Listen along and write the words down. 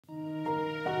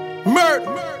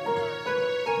Murda.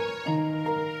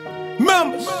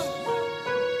 Members,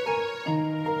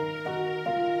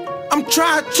 I'm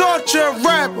trying to torture a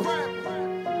rapper.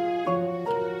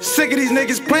 Sick of these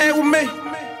niggas playing with me.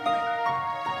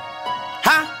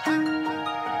 Huh?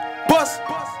 Bust.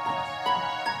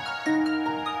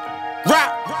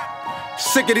 Rap.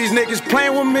 Sick of these niggas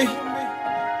playing with me.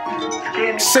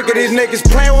 Sick of these niggas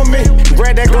playing with me.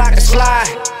 Grab that Glock and slide.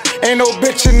 Ain't no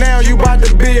bitchin' now, you bout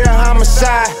to be a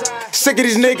homicide. Sick of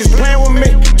these niggas playing with me.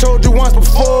 Told you once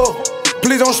before,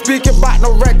 please don't speak about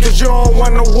no records, you don't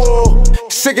want no war.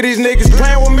 Sick of these niggas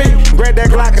playing with me. Grab that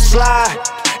Glock and slide.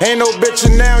 Ain't no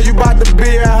bitchin' now, you bout to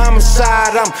be a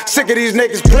homicide. I'm sick of these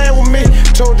niggas playing with me.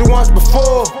 Told you once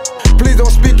before, please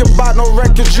don't speak about no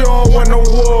records, you don't want no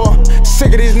war.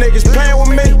 Sick of these niggas playing with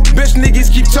me. Bitch niggas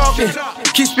keep talking,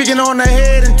 keep speaking on the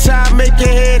head and tie, make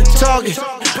your head a target.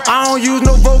 I don't use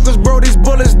no vocals, bro, these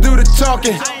bullets do the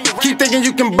talking. Keep thinking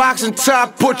you can box until I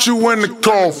put you in the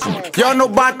coffin. Y'all know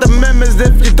about the members,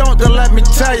 if you don't, then let me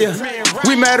tell you.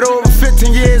 We met over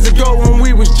 15 years ago when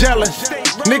we was jealous.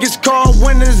 Niggas call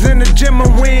winners in the gym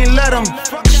and we ain't let them.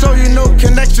 So you know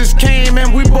connections came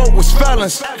and we both was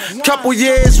felons. Couple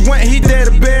years went, he did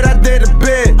a bid, I did a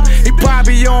bid. He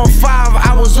probably on 5,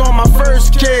 I was on my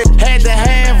first kid. Had the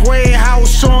halfway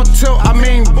house on tilt, I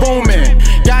mean booming.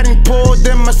 Got him pulled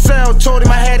in my cell, told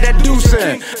him I had that deuce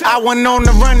in. I went on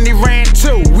the run, he ran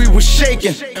too, we was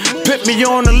shaking. Put me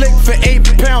on the lick for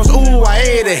 8 pounds, ooh, I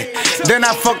ate it. Then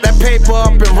I fucked that paper up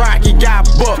and Rocky got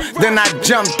booked. Then I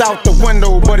jumped out the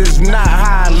window, but it's not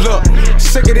how I look.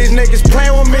 Sick of these niggas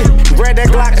playing with me. Grab that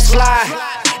Glock and slide.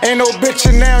 Ain't no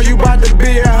bitchin' now, you bout to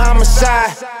be a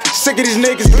homicide. Sick of these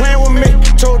niggas playing with me.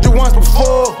 Told you once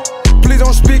before, please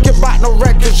don't speak about no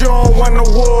records, you don't want no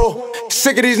war.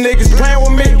 Sick of these niggas playing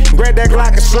with me. Grab that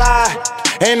Glock and slide.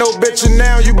 Ain't no bitchin'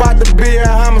 now, you bout to be a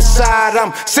homicide.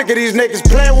 I'm sick of these niggas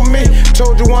playing with me.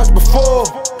 Told you once before,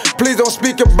 please don't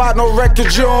speak about no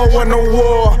records, you don't want no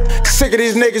war. Sick of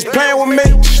these niggas playing with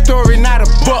me. Story not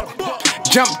a book.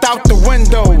 Jumped out the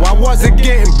window, I wasn't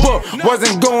getting booked,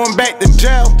 wasn't going back to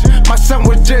jail. My son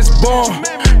was just born,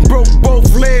 broke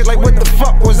both legs, like what the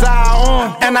fuck was I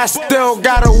on? And I still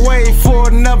gotta wait for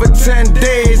another 10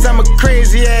 days. I'm a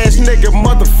crazy ass nigga,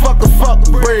 motherfucker, fuck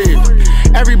brave.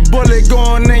 Every bullet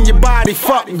going in your body,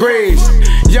 fuck graves.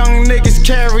 Young niggas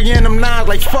carrying them nines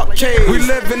like fuck K's. We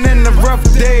living in the rough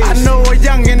days. I know a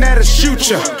youngin' that'll shoot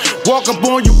ya. Walk up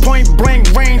on you point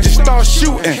blank range and start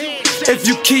shooting. If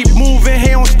you keep moving, he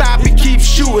don't stop, he keep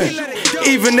shooting.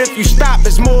 Even if you stop,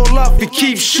 it's more love, he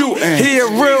keep shooting. He a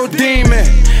real demon.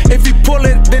 If he pull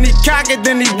it, then he cock it,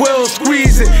 then he will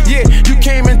squeeze it. Yeah, you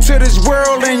came into this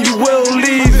world and you will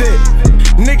leave it.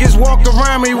 Niggas walk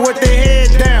around me with their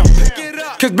head down.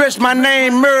 Cause bitch, my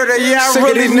name Murda, yeah, I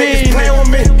really mean it. Playing with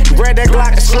me, grab that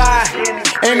Glock and slide.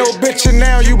 Ain't no bitchin'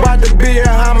 now, you bout to be a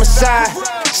homicide.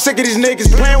 Sick of these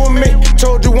niggas playing with me.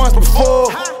 Told you once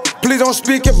before, please don't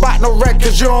speak about no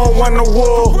records, you don't want no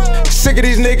war. Sick of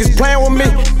these niggas playing with me.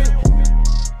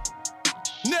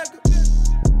 Nigga,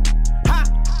 ha,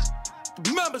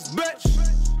 the members, bitch.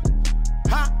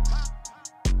 Ha,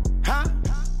 ha,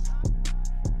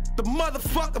 the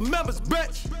motherfucker members,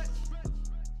 bitch.